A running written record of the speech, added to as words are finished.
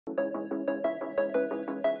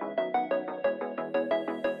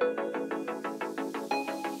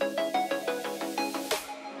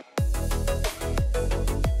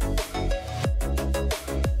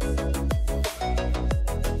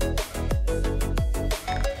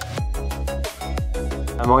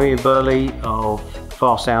I'm Ian Burley of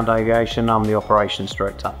Farsound Aviation. I'm the operations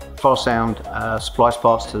director. Farsound supplies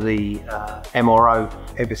parts to the MRO.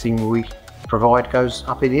 Everything we provide goes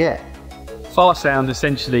up in the air. Farsound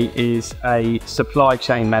essentially is a supply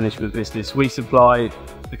chain management business. We supply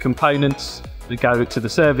the components that go to the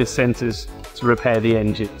service centres to repair the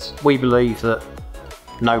engines. We believe that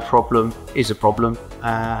no problem is a problem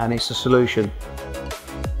and it's a solution.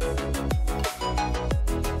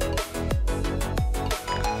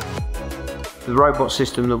 The robot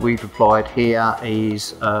system that we've applied here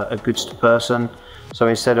is a goods to person. So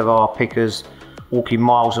instead of our pickers walking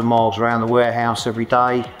miles and miles around the warehouse every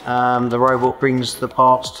day, the robot brings the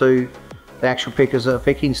parts to the actual pickers at a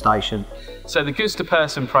picking station. So the goods to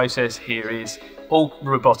person process here is all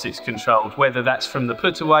robotics controlled, whether that's from the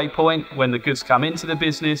put away point when the goods come into the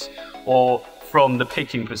business or from the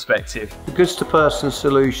picking perspective. The goods to person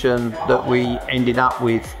solution that we ended up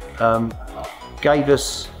with gave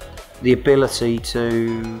us the ability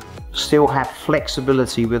to still have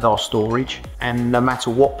flexibility with our storage, and no matter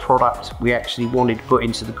what product we actually wanted to put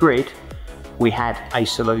into the grid, we had a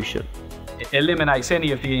solution. It eliminates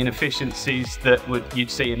any of the inefficiencies that you'd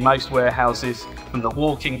see in most warehouses, from the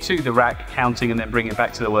walking to the rack, counting and then bringing it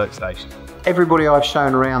back to the workstation. Everybody I've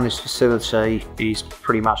shown around this facility is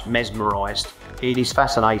pretty much mesmerised. It is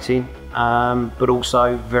fascinating, but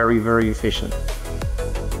also very, very efficient.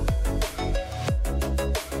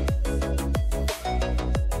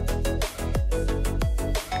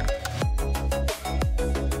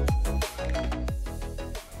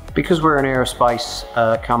 Because we're an aerospace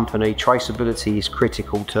company, traceability is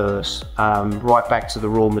critical to us, right back to the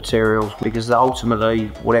raw materials, because ultimately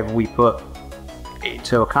whatever we put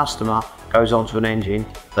to a customer goes onto an engine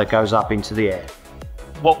that goes up into the air.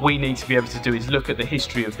 What we need to be able to do is look at the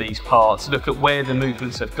history of these parts, look at where the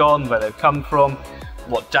movements have gone, where they've come from,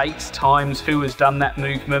 what dates, times, who has done that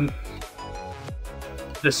movement.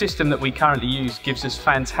 The system that we currently use gives us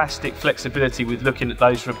fantastic flexibility with looking at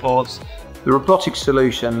those reports. The robotic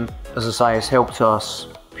solution, as I say, has helped us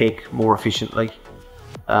pick more efficiently.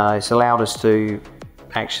 It's allowed us to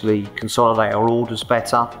actually consolidate our orders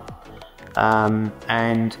better,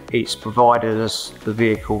 and it's provided us the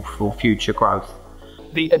vehicle for future growth.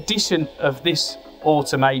 The addition of this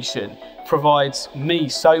automation provides me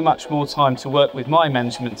so much more time to work with my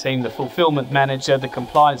management team, the fulfillment manager, the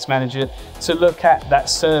compliance manager, to look at that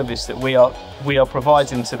service that we are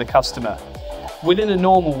providing to the customer. Within a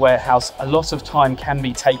normal warehouse, a lot of time can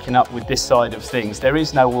be taken up with this side of things. There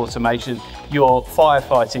is no automation. You're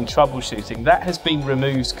firefighting, troubleshooting. That has been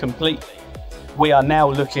removed completely. We are now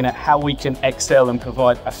looking at how we can excel and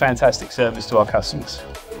provide a fantastic service to our customers.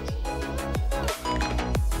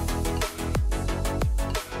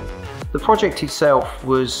 The project itself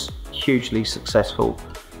was hugely successful.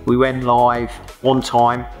 We went live on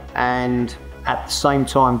time, and at the same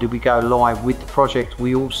time did we go live with the project,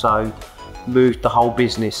 we also moved the whole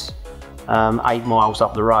business 8 miles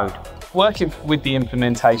up the road. Working with the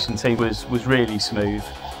implementation team was really smooth.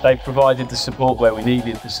 They provided the support where we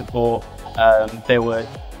needed the support. There were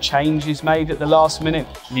changes made at the last minute,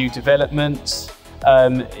 new developments.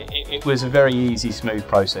 It was a very easy, smooth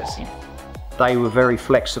process. They were very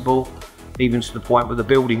flexible, even to the point where the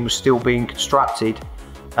building was still being constructed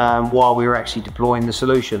while we were actually deploying the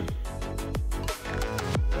solution.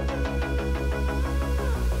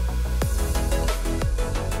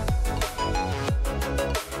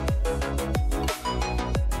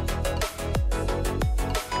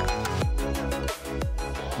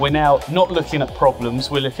 We're now not looking at problems,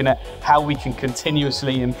 we're looking at how we can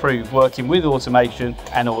continuously improve, working with automation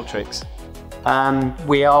and Autrix.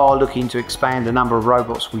 We are looking to expand the number of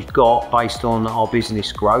robots we've got based on our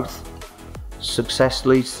business growth. Success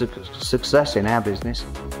leads to success in our business.